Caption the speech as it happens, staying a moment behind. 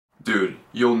Dude,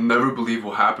 you'll never believe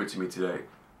what happened to me today.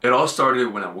 It all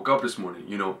started when I woke up this morning.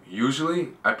 You know, usually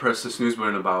I press the snooze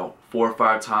button about 4 or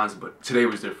 5 times, but today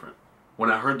was different.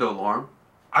 When I heard the alarm,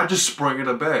 I just sprang out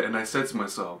of bed and I said to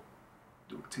myself,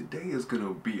 dude, today is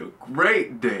gonna be a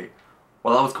great day.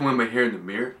 While I was combing my hair in the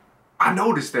mirror, I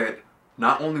noticed that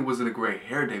not only was it a great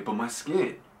hair day, but my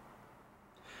skin.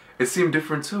 It seemed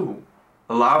different too.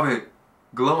 Alive and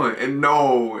glowing. And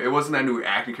no, it wasn't that new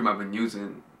acne cream I've been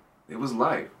using. It was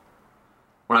life.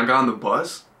 When I got on the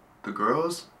bus, the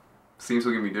girls seemed to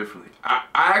look at me differently. I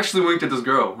actually winked at this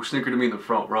girl who snickered at me in the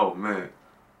front row, man.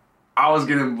 I was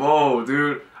getting bold,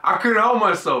 dude. I couldn't help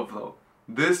myself, though.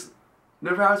 This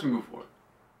never happened to me before.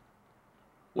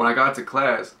 When I got to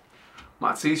class,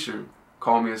 my teacher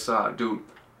called me aside. Dude,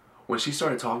 when she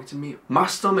started talking to me, my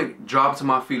stomach dropped to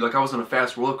my feet like I was on a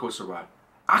fast roller coaster ride.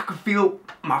 I could feel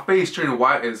my face turning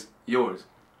white as yours.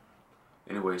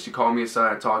 Anyway, she called me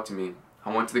aside and talked to me.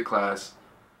 I went to the class,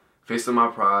 faced up my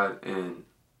pride, and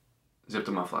zipped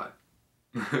up my fly.